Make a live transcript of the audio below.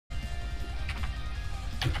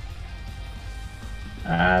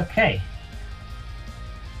Okay.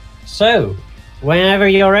 So, whenever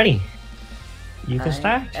you're ready, you can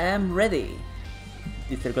start. I am ready.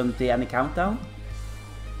 Is there going to be any countdown?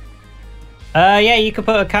 Yeah, you can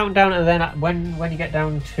put a countdown, and then when you get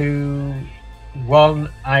down to 1,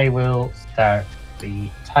 I will start the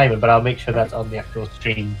timer. But I'll make sure that's on the actual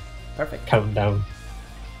stream. Perfect. Countdown.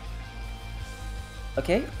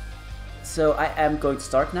 Okay, so I am going to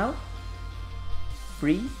start now.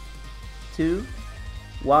 3, 2,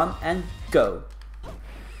 1, and go.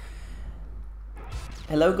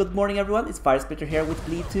 Hello, good morning everyone, it's Firesplitter here with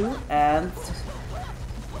Bleed2, and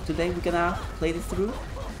today we're gonna play this through.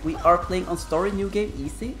 We are playing on Story New Game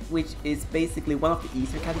Easy, which is basically one of the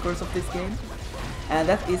easier categories of this game. And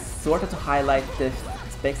that is sort of to highlight the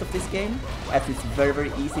specs of this game, as it's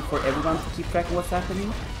very easy for everyone to keep track of what's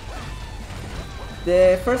happening.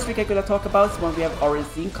 The first trick I'm gonna talk about is one we have already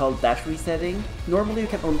seen, called dash resetting. Normally you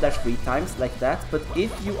can only dash 3 times like that, but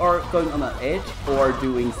if you are going on an edge or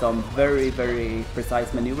doing some very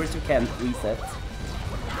precise maneuvers, you can reset.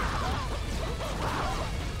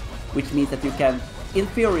 Which means that you can, in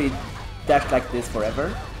theory, dash like this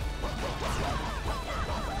forever.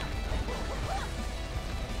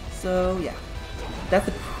 So yeah, that's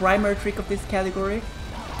the primary trick of this category.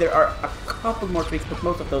 There are a couple more tricks, but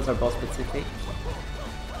most of those are boss specific,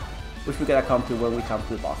 which we're gonna come to when we come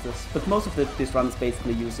to the bosses. But most of this run is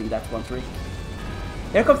basically using that one trick.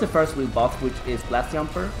 Here comes the first real boss, which is Blast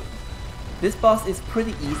Jumper. This boss is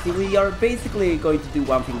pretty easy. We are basically going to do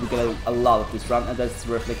one thing we're gonna do a lot of this run, and that's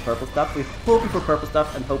reflect purple stuff. We're hoping for purple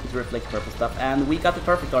stuff and hoping to reflect purple stuff, and we got the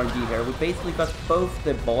perfect RNG here. We basically got both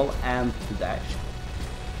the ball and the dash.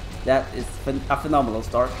 That is a phenomenal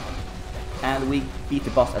start, and we beat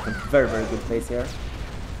the boss at a very good pace here.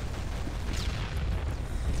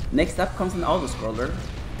 Next up comes an auto-scroller.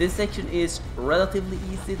 This section is relatively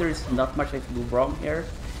easy, there is not much that can go wrong here.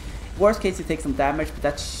 Worst case you take some damage, but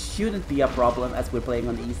that shouldn't be a problem as we're playing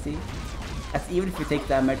on easy. As even if you take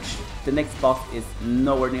damage, the next boss is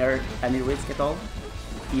nowhere near any risk at all,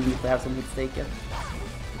 even if we have some hits taken.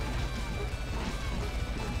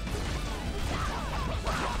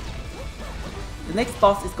 The next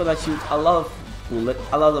boss is gonna shoot a lot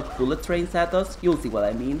of bullet trains at us, you'll see what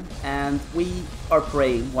I mean, and we are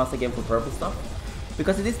praying once again for purple stuff,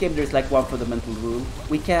 because in this game there's like one fundamental rule: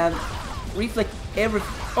 we can reflect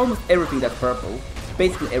almost everything that's purple.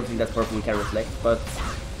 Basically everything that's purple we can reflect, but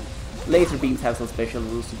laser beams have some special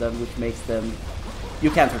rules to them, which makes them,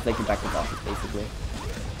 you can't reflect them back to bosses basically.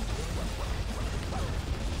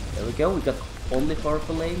 There we go, we got only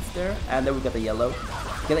purple lanes there, and then we got a yellow.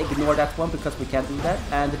 We're gonna ignore that one because we can't do that,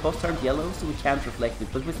 and the boss turned yellow, so we can't reflect it,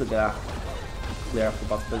 but we're still gonna clear up the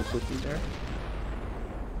boss pretty quickly there.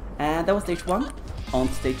 And that was stage 1. On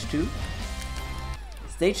to stage 2.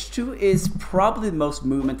 Stage 2 is probably the most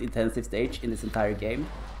movement intensive stage in this entire game.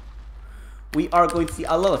 We are going to see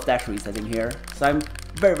a lot of dash resetting here, so I'm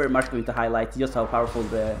very much going to highlight just how powerful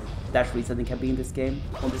the dash resetting can be in this game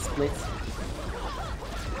on this split.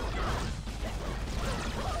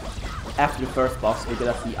 After the first boss, we're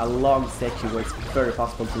gonna see a long section where it's very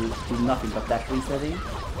possible to do nothing but dash resetting.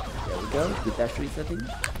 There we go, good dash resetting.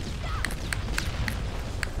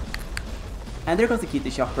 And there goes the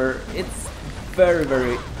Kitty Chopper. It's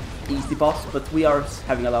very easy boss, but we are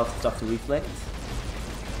having a lot of stuff to reflect.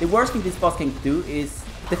 The worst thing this boss can do is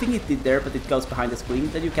the thing it did there, but it goes behind the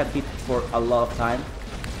screen, that you can't hit for a lot of time.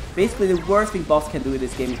 Basically, the worst thing boss can do in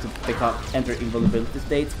this game is to enter invulnerability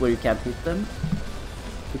states where you can't hit them,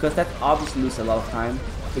 because that obviously loses a lot of time,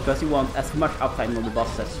 because you want as much uptime on the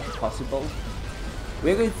boss as possible.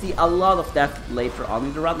 We're going to see a lot of that later on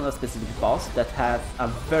in the run on a specific boss that has a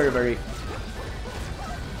very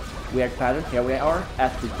weird pattern. Here we are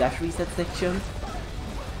at the dash reset section.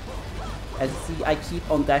 As you see, I keep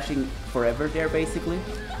on dashing forever there basically.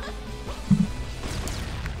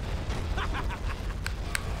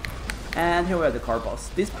 And here we are the car boss.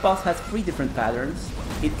 This boss has 3 different patterns.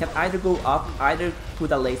 It can either go up, either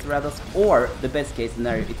put a laser at us, or the best case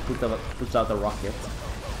scenario, it puts out a rocket.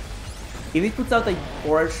 If it puts out a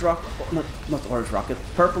orange rocket, not orange rocket,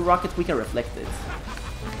 purple rocket, we can reflect it.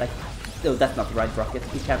 Like, no, that's not the right rocket,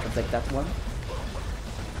 we can't reflect that one.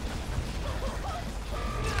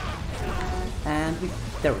 And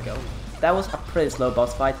there we go. That was a pretty slow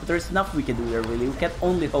boss fight, but there's nothing we can do there really. We can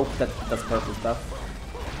only hope that it does purple stuff.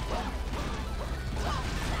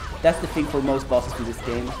 That's the thing for most bosses in this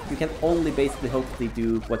game. You can only basically hope they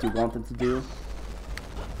do what you want them to do.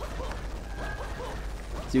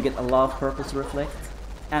 So you get a lot of purples to reflect,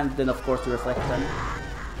 and then of course to reflect them.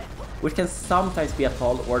 Which can sometimes be a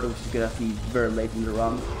tall order, which you're gonna see very late in the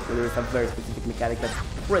run, where there is a very specific mechanic that's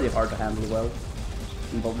pretty hard to handle well.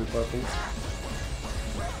 involved with purples.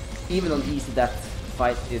 Even on easy, that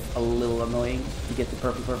fight is a little annoying to get the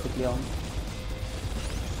purple perfectly on.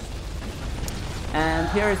 And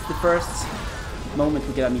here is the first moment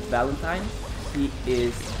we're gonna meet Valentine. She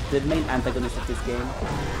is the main antagonist of this game.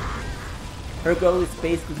 Her goal is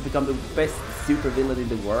basically to become the best supervillain in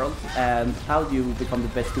the world. And how do you become the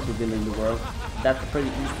best supervillain in the world? That's a pretty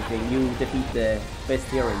easy thing. You defeat the best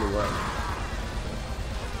hero in the world.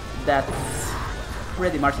 That's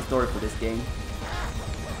pretty much the story for this game.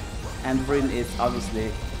 And Bryn is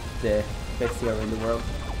obviously the best hero in the world.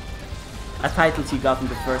 A title she got in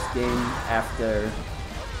the first game after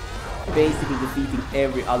basically defeating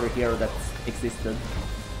every other hero that existed.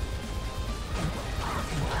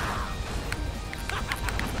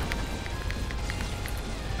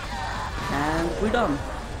 And we're done.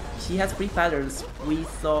 She has 3 patterns.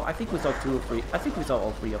 I think we saw 2 or 3. I think we saw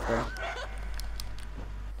all 3 of them.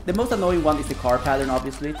 The most annoying one is the car pattern,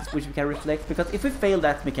 obviously, which we can reflect, because if we fail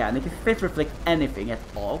that mechanic, if we reflect anything at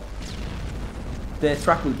all, the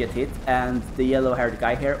truck will get hit, and the yellow-haired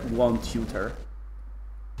guy here won't shoot her.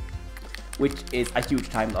 Which is a huge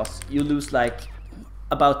time loss. You lose like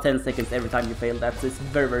about 10 seconds every time you fail that, so it's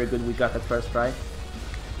very, very good we got that first try.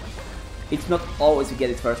 It's not always you get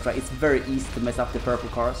it first try, it's very easy to mess up the purple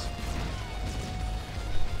cars.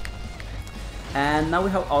 And now we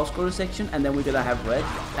have auto-scroller section, and then we're gonna have red.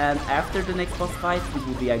 And after the next boss fight, it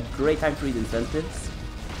will be a great time to read incentives,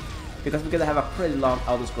 because we're gonna have a pretty long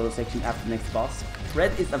auto-scroller section after the next boss.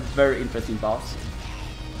 Red is a very interesting boss.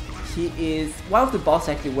 She is one of the bosses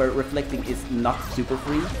actually where reflecting is not super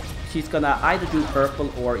free. She's gonna either do purple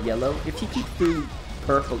or yellow. If she keeps doing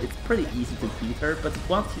purple, it's pretty easy to beat her, but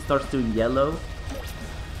once she starts doing yellow,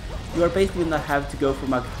 you are basically gonna have to go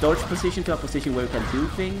from a dodge position to a position where you can do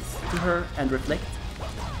things to her and reflect,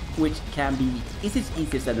 which can be easier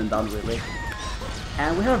said than done, really.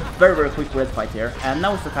 And we have a very, very quick red fight here, and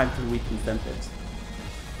now it's the time to read incentives.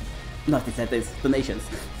 Not incentives, donations.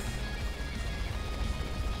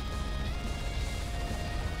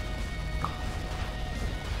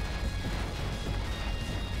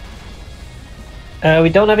 We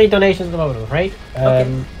don't have any donations at the moment, right?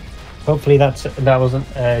 Okay. Hopefully that wasn't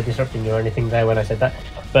disrupting you or anything there when I said that.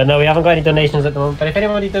 But no, we haven't got any donations at the moment. But if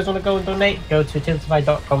anybody does want to go and donate, go to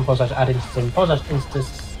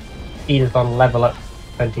tiltify.com/InstaSpeedathon LevelUp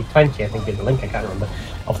 2020. I think is the link. I can't remember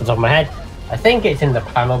off the top of my head. I think it's in the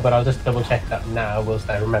panel, but I'll just double check that now whilst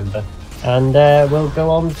I remember. And we'll go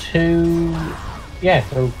on to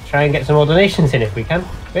we'll try and get some more donations in if we can.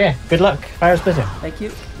 But yeah, good luck, Firesplitter. Thank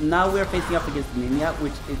you. Now we are facing up against Ninja,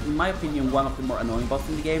 which is, in my opinion, one of the more annoying bosses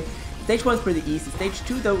in the game. Stage 1 is pretty easy. Stage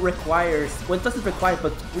 2 though requires, well, it doesn't require,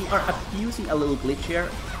 but we are abusing a little glitch here,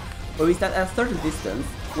 where we stand at a certain distance,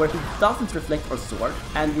 where he doesn't reflect our sword,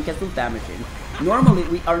 and we can still damage him. Normally,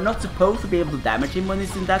 we are not supposed to be able to damage him when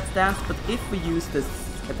he's in that stance, but if we use this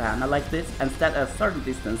katana like this and stand at a certain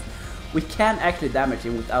distance, we can actually damage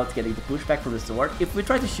him without getting the pushback from the sword. If we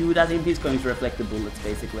try to shoot at him, he's going to reflect the bullets,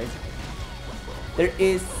 basically. There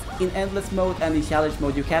is, in endless mode and in challenge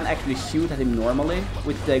mode, you can actually shoot at him normally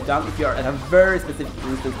with the gun if you are at a very specific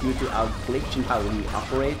instance due to a glitch in how he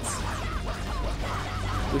operates,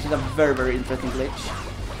 which is a very, very interesting glitch.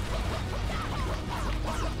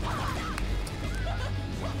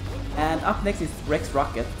 And up next is Rex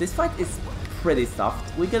Rocket. This fight is pretty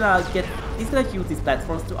soft. He's gonna shoot these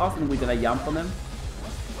platforms to us and we're gonna jump on him.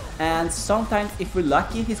 And sometimes, if we're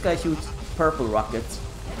lucky, he's gonna shoot purple rockets.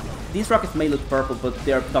 These rockets may look purple, but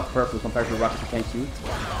they're not purple compared to rockets you can shoot.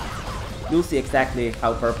 You'll see exactly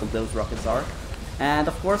how purple those rockets are. And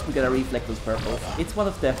of course, we're gonna reflect those purples. It's one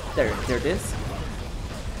of the... there it is.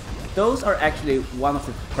 Those are actually one of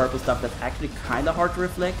the purple stuff that's actually kinda hard to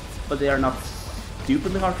reflect, but they are not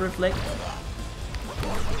stupidly hard to reflect.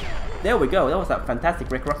 There we go, that was a fantastic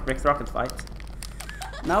Rex Rocket fight.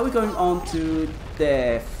 Now we're going on to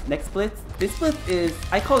the next split. This split is,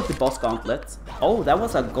 I call it the boss gauntlet. Oh, that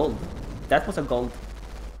was a gold. That was a gold.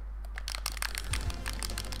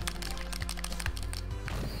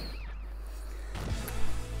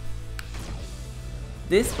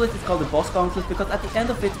 This split is called the boss gauntlet because at the end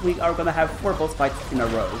of it we are gonna have 4 boss fights in a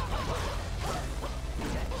row.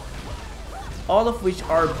 All of which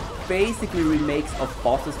are basically remakes of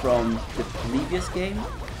bosses from the previous game.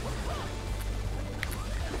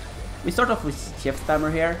 We start off with Chef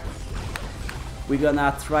Spammer here. We're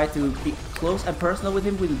gonna try to be close and personal with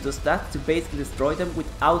him. We'll do just that to basically destroy them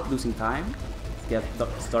without losing time.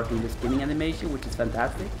 Let's start doing the spinning animation, which is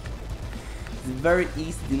fantastic. It's very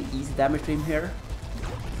easy damage to him here.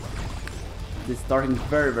 It's starting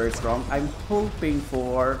very, very strong. I'm hoping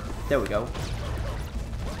for... there we go.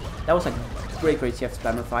 That was a great chef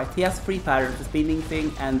spammer fight. He has 3 patterns, the spinning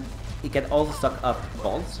thing, and he can also suck up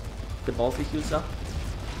balls. The balls he shoots up.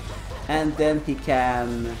 And then he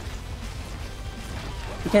can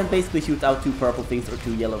basically shoot out 2 purple things or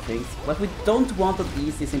 2 yellow things. What we don't want on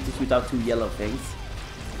easy is him to shoot out 2 yellow things.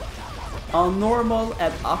 On normal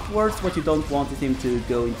and upwards, what you don't want is him to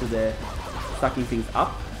go into the sucking things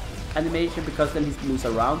up animation, because then he moves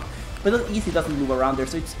around. But on easy doesn't move around there,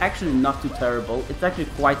 so it's actually not too terrible. It's actually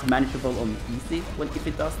quite manageable on easy if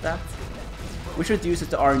it does that. Which reduces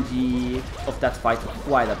the RNG of that fight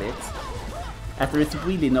quite a bit, as there is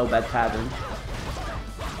really no bad pattern.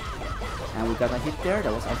 And we got a hit there,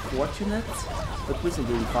 that was unfortunate, but we're still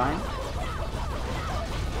doing fine.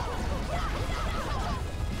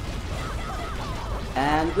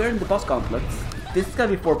 And we're in the boss gauntlet. This is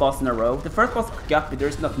gonna be 4 bosses in a row. The first boss, Guppy,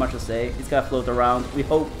 there's not much to say. It's gonna float around. We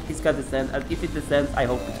hope he's gonna descend, and if it descends, I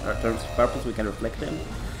hope it turns purple so we can reflect him.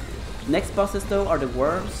 Next bosses though are the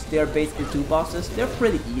worms. They are basically 2 bosses. They're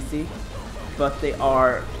pretty easy, but they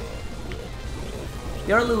are a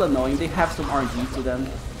little annoying. They have some RNG to them.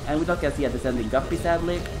 And we're not gonna see a descending Guppy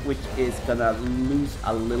sadly, which is gonna lose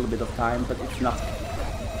a little bit of time, but it's not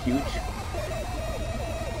huge.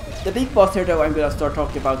 The big boss here though I'm gonna start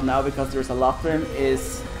talking about now, because there's a lot for him,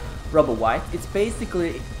 is Rubble White. It's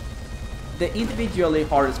basically the individually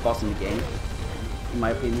hardest boss in the game, in my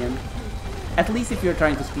opinion. At least if you're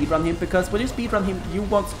trying to speedrun him, because when you speedrun him, you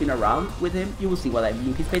won't spin around with him. You will see what I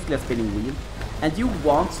mean. He's basically a spinning wheel. And you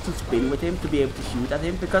want to spin with him to be able to shoot at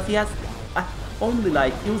him, because he has only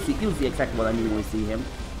like, you'll see exactly what I mean when you see him.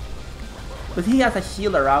 But he has a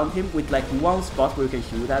shield around him with like 1 spot where you can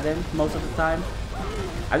shoot at him most of the time.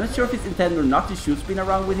 I'm not sure if it's intended or not to shoot spin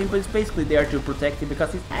around with him, but it's basically there to protect him,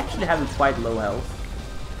 because he's actually having quite low health.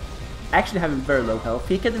 Actually having very low health.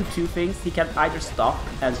 He can do 2 things. He can either stop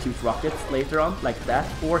and shoot rockets later on, like that,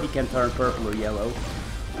 or he can turn purple or yellow.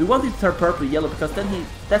 We want him to turn purple or yellow, because then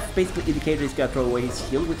that's basically indicator he's gonna throw away his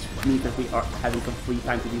shield, which means that we are having some free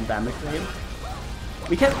time to do damage to him.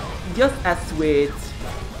 We can, just as with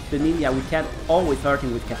the ninja, we can't always hurt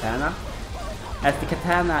him with katana, as the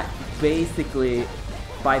katana basically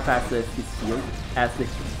bypasses his shield, as the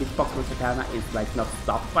hitbox with katana is like not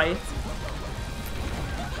stopped by it.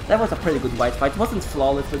 That was a pretty good white fight. It wasn't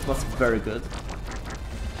flawless, but it was very good.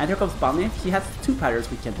 And here comes Bunny. He has 2 patterns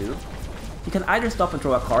we can do. He can either stop and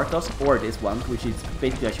throw a Kartos, or this one, which is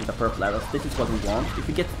basically a shoot a purple at us. This is what we want. If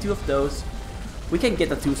we get 2 of those, we can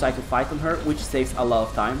get a 2-cycle fight on her, which saves a lot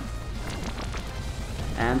of time.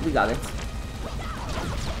 And we got it.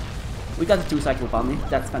 We got a 2-cycle Bunny.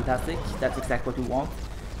 That's fantastic. That's exactly what we want.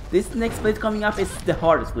 This next split coming up is the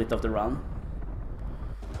hardest split of the run,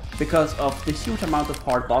 because of the huge amount of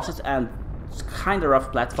hard bosses and kinda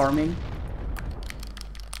rough platforming.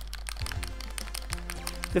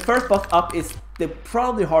 The first boss up is the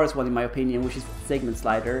probably hardest one in my opinion, which is Segment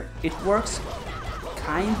Slider. It works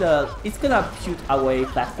kinda, it's gonna shoot away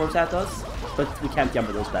platforms at us, but we can't jump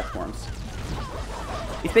on those platforms.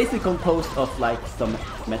 It's basically composed of like some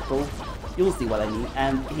metal, you'll see what I mean,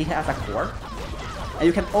 and he has a core. And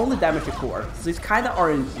you can only damage the core, so it's kinda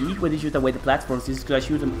RNG when you shoot away the platforms. You're just gonna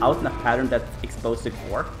shoot them out in a pattern that exposes the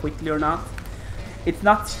core quickly or not. It's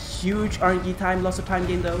not huge RNG time, loss of time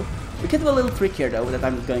gain though. We can do a little trick here though that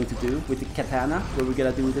I'm going to do with the katana, where we're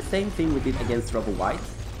gonna do the same thing we did against Rubble White.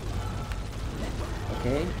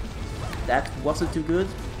 Okay, that wasn't too good.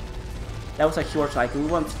 That was a short cycle. We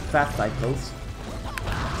want fast cycles,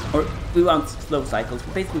 or we want slow cycles.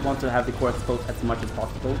 We basically want to have the core exposed as much as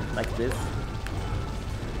possible, like this.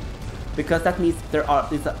 Because that means there's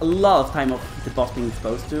a lot of time of the boss being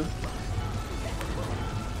exposed to.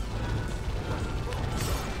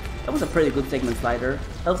 That was a pretty good Segment Slider.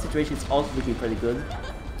 Health situation is also looking pretty good.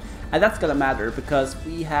 And that's gonna matter, because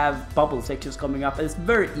we have bubble sections coming up, and it's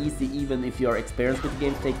very easy, even if you're experienced with the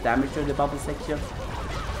game, to take damage during the bubble section.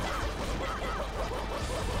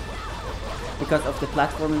 Because of the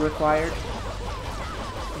platforming required.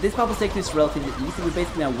 This bubble section is relatively easy. We're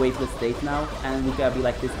basically in a weightless state now, and we're gonna be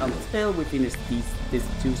like this until we finish this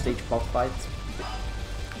 2-stage boss fight.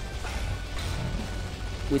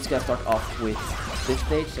 We're just gonna start off with this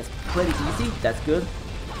stage, just pretty easy, that's good.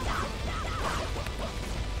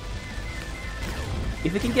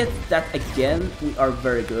 If we can get that again, we are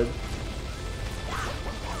very good.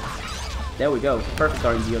 There we go, perfect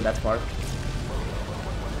RNG on that part.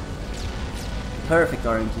 Perfect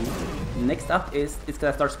RNG. Next up is, it's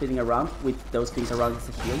gonna start spinning around with those things around as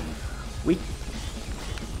a shield. We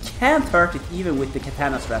can't hurt it even with the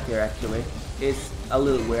katana strat here actually. It's a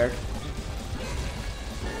little weird.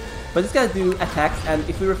 But it's gonna do attacks, and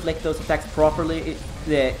if we reflect those attacks properly,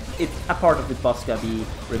 it's a part of this boss is gonna be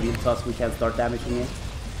revealed to us. We can start damaging it.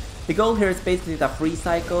 The goal here is basically the free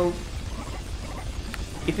cycle.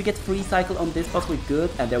 If we get free cycle on this boss, we're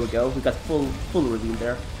good, and there we go. We got full reveal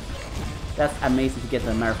there. That's amazing to get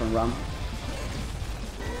a marathon run.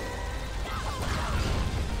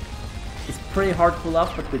 It's pretty hard to pull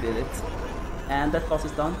off, but we did it. And that boss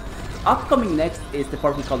is done. Upcoming next is the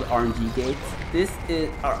part we call the RNG gate. This is,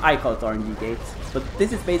 or I call it RNG gate, but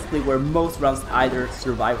this is basically where most runs either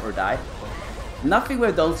survive or die. Nothing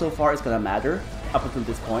we've done so far is gonna matter up until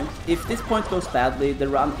this point. If this point goes badly, the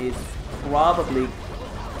run is probably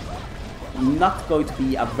not going to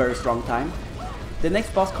be a very strong time. The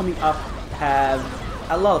next boss coming up have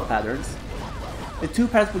a lot of patterns. The two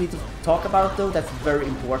patterns we need to talk about though, that's very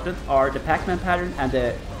important, are the Pac-Man pattern and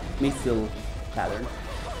the missile pattern.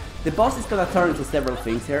 The boss is gonna turn into several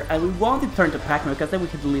things here, and we want it to turn to Pac-Man because then we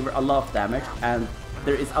can deliver a lot of damage, and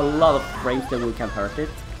there is a lot of frames that we can hurt it.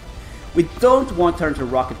 We don't want to turn to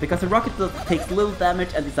Rocket, because the Rocket takes little damage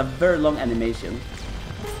and it's a very long animation.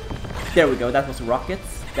 There we go, that was Rocket.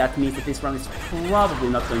 That means that this run is probably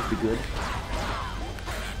not going to be good.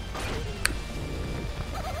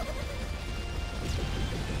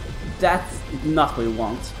 That's not what we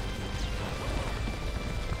want.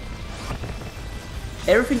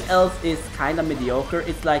 Everything else is kinda mediocre.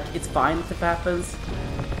 It's like, it's fine if it happens.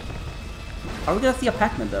 Are we gonna see a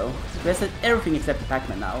Pac-Man though? We have said everything except the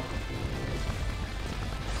Pac-Man now.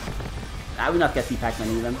 Nah, we're not gonna see Pac-Man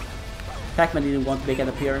even. Pac-Man didn't want to make an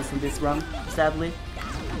appearance in this run, sadly.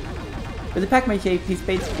 With the Pac-Man shape, he's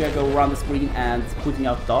basically gonna go around the screen and putting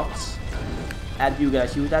out dots. And you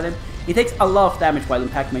gotta shoot at him. He takes a lot of damage while in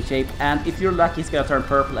Pac-Man shape, and if you're lucky, he's gonna turn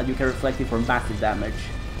purple and you can reflect it for massive damage.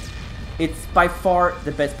 It's by far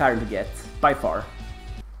the best pattern to get, by far.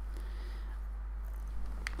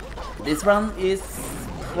 This run is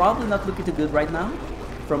probably not looking too good right now,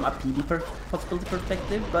 from a PD possibility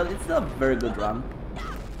perspective, but it's still a very good run.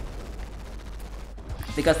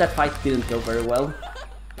 Because that fight didn't go very well.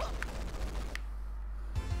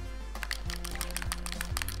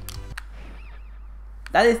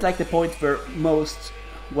 That is like the point where most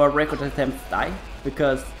world record attempts die,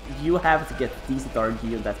 because you have to get decent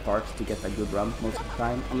RNG on that part to get a good run most of the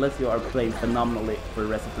time, unless you are playing phenomenally for the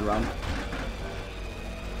rest of the run.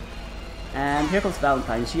 And here comes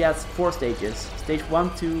Valentine. She has 4 stages. Stage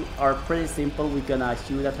 1, 2 are pretty simple, we're gonna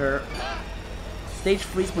shoot at her. Stage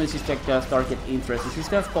 3 is when she's gonna start getting interested. She's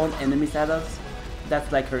gonna spawn enemies at us,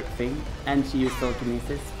 that's like her thing, and she uses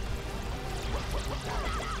telekinesis.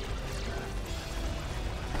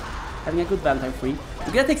 Having a good Valentine free.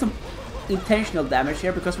 We're gonna take some intentional damage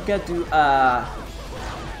here because we're gonna do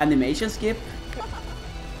animation skip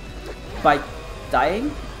by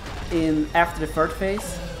dying after the third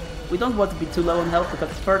phase. We don't want to be too low on health because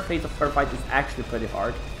the third phase of her fight is actually pretty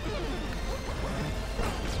hard.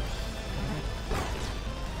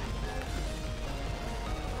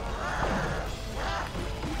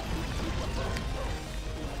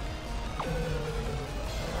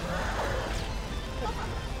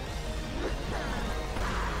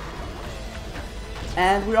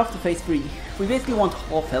 And we're off to phase 3. We basically want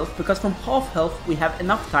half health, because from half health we have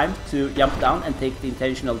enough time to jump down and take the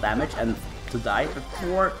intentional damage and to die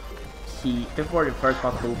before the first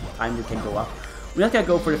possible time we can go up. We're not gonna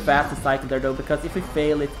go for the fastest cycle there though, because if we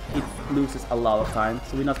fail it loses a lot of time.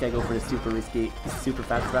 So we're not gonna go for the super risky, super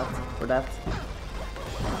fast route for that.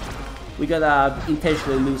 We're gonna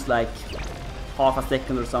intentionally lose like half a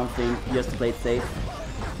second or something just to play it safe.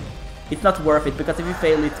 It's not worth it, because if we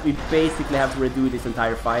fail it, we basically have to redo this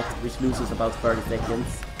entire fight, which loses about 30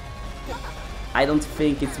 seconds. I don't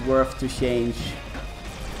think it's worth to change.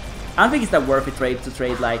 I don't think it's that worth it to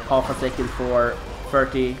trade like half a second for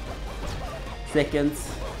 30 seconds.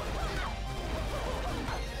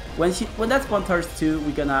 When that spawn turns 2,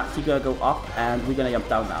 she's gonna go up and we're gonna jump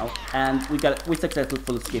down now. And we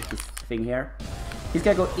successfully skip this thing here. He's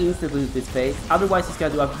gonna go instantly to this phase, otherwise he's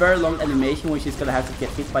gonna do a very long animation where she's gonna have to get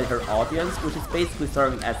hit by her audience, which is basically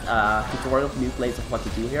serving as a tutorial for new players of what to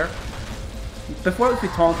do here. Before, if we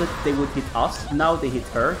taunted, they would hit us, now they hit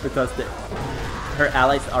her, because her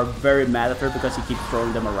allies are very mad at her because she keeps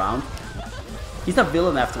throwing them around. He's a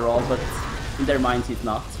villain after all, but in their minds he's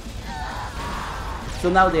not. So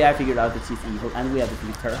now they have figured out that she's evil, and we have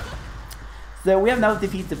defeated her. So we have now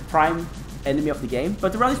defeated the prime enemy of the game,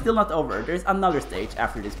 but the run is still not over. There's another stage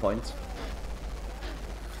after this point.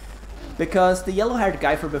 Because the yellow-haired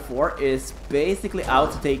guy from before is basically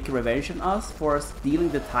out to take revenge on us for stealing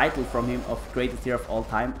the title from him of greatest hero of all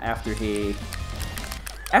time after he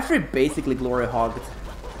basically glory hogged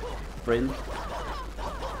Bryn.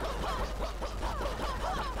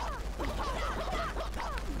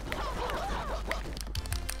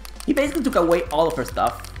 He basically took away all of her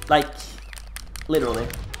stuff. Like, literally.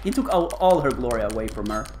 He took all her glory away from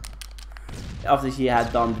her. After she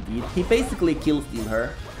had done the deed. He basically killed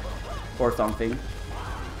her. Or something.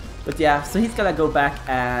 But yeah, so he's gonna go back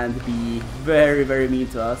and be very, very mean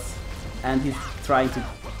to us. And he's trying to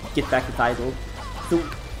get back the title. So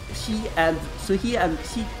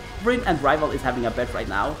Bryn and Rival is having a bet right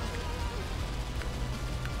now.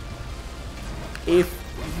 If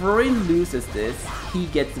Bryn loses this, he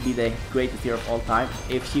gets to be the greatest hero of all time.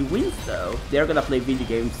 If she wins though, they're gonna play video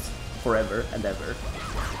games forever and ever.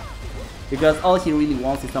 Because all she really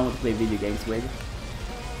wants is someone to play video games with.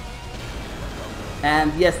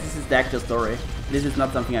 And yes, this is the actual story. This is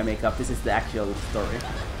not something I make up, this is the actual story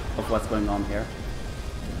of what's going on here.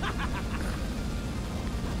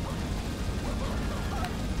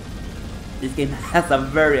 This game has a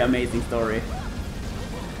very amazing story.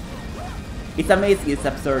 It's amazing its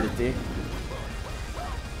absurdity.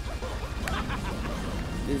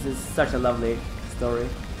 This is such a lovely story.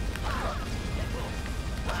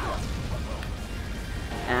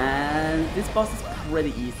 And this boss is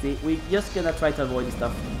pretty easy. We're just gonna try to avoid the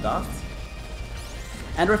stuff with dust.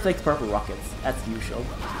 And reflect purple rockets, as usual.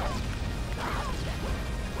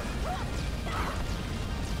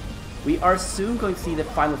 We are soon going to see the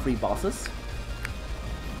final 3 bosses.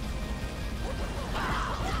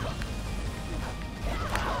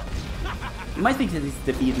 You might think that he's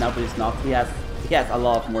defeated now, but it's not. He has a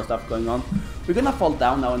lot more stuff going on. We're gonna fall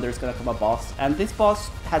down now and there's gonna come a boss. And this boss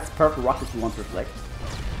has purple rockets we want to reflect.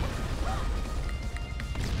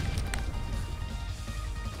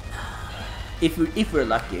 If we're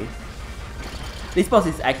lucky. This boss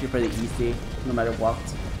is actually pretty easy, no matter what.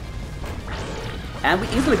 And we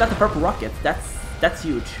easily got the purple rocket. That's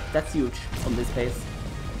huge. That's huge on this pace.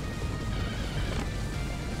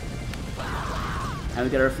 And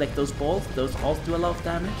we gotta reflect those balls. Those balls do a lot of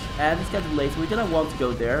damage. And it's getting late, so we're gonna want to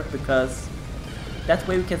go there because that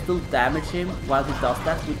way we can still damage him while he does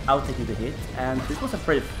that without taking the hit. And this was a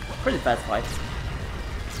pretty fast fight.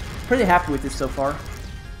 Pretty happy with this so far.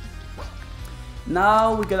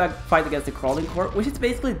 Now we're gonna fight against the crawling core, which is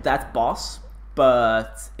basically that boss,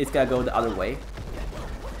 but it's gonna go the other way.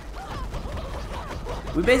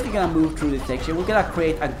 We're basically gonna move through this section. We're gonna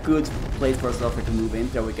create a good place for ourselves to move in.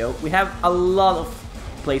 There we go. We have a lot of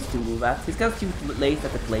places to move at. He's gonna shoot lace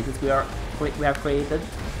at the places we have created.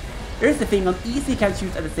 Here's the thing, on easy you can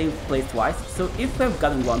shoot at the same place twice. So if we have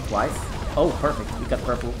gotten one twice, oh perfect, we got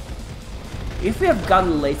purple. If we have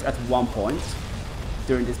gotten laser at one point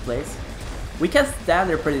during this place, we can stand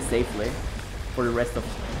there pretty safely for the rest of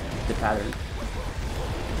the pattern.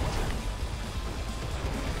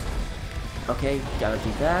 Okay, gotta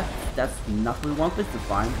do that. That's not what we want, but it's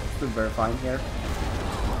fine. Still very fine here.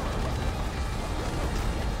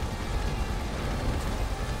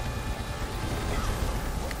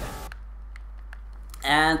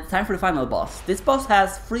 And time for the final boss. This boss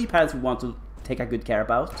has 3 patterns we want to take a good care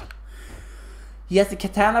about. He has the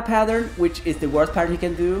katana pattern, which is the worst pattern he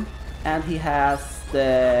can do. And he has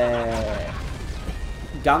the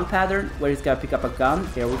gun pattern, where he's gonna pick up a gun.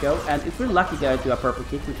 Here we go. And if we're lucky, he's gonna do a purple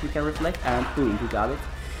kick, which we can reflect, and boom, we got it.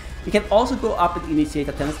 We can also go up and initiate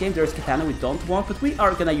a tennis game. There's katana we don't want, but we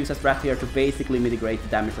are gonna use a strat here to basically mitigate the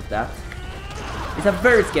damage of that. It's a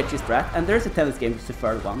very sketchy strat, and there's a tennis game, which is the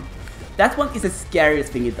third one. That one is the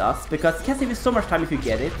scariest thing it does, because it can save you so much time if you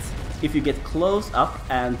get it. If you get close up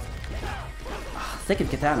and... second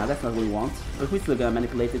katana, that's not what we want. But we're still gonna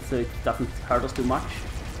manipulate it so it doesn't hurt us too much.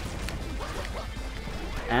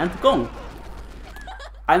 And gone.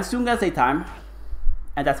 I'm soon gonna say time.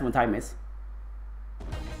 And that's when time is.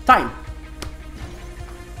 Time!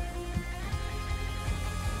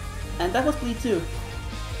 And that was bleed too.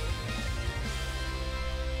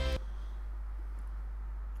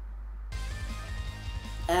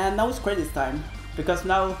 And now it's credits time. Because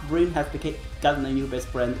now Bryn has gotten a new best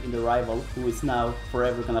friend in the rival, who is now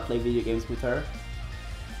forever gonna play video games with her.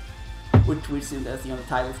 Which we're soon gonna see on the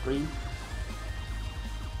title screen.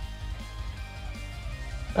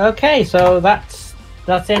 Okay, so that's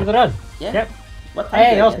the end of the run. Yeah. Yep. What time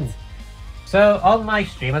hey, awesome. So on my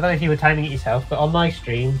stream, I don't know if you were timing it yourself, but on my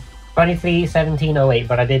stream, 23:17:08.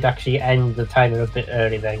 But I did actually end the timer a bit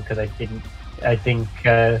early then because I think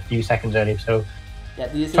a few seconds early. So yeah,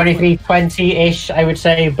 23:20-ish, I would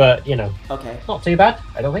say, but you know, okay, not too bad,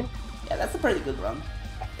 I don't think. Yeah, that's a pretty good run,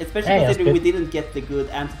 especially considering we didn't get the good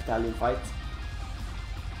anti-battalion fight.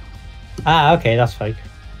 Ah, okay, that's fine.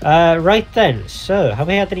 Right then, so have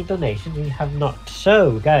we had any donations? We have not.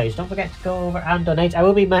 So guys, don't forget to go over and donate.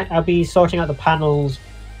 I'll be sorting out the panels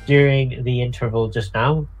during the interval just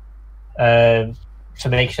now. to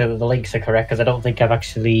make sure that the links are correct, because I don't think I've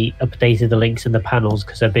actually updated the links in the panels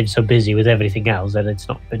because I've been so busy with everything else that it's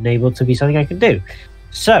not been able to be something I can do.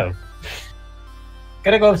 So,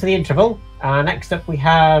 gonna go over to the interval. Next up we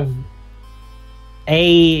have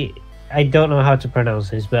I don't know how to pronounce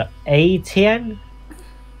this, but ATN?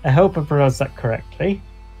 I hope I pronounced that correctly.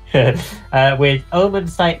 With Omen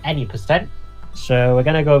Sight any %. So we're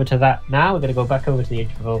gonna go over to that now. We're gonna go back over to the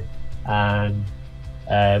interval and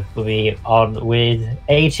we'll be on with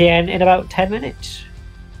ATN in about 10 minutes.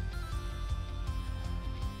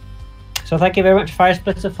 So thank you very much,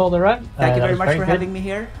 Firesplitter, for the run. Thank you very much for having me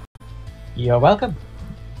here. You're welcome.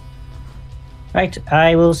 Right,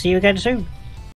 I will see you again soon.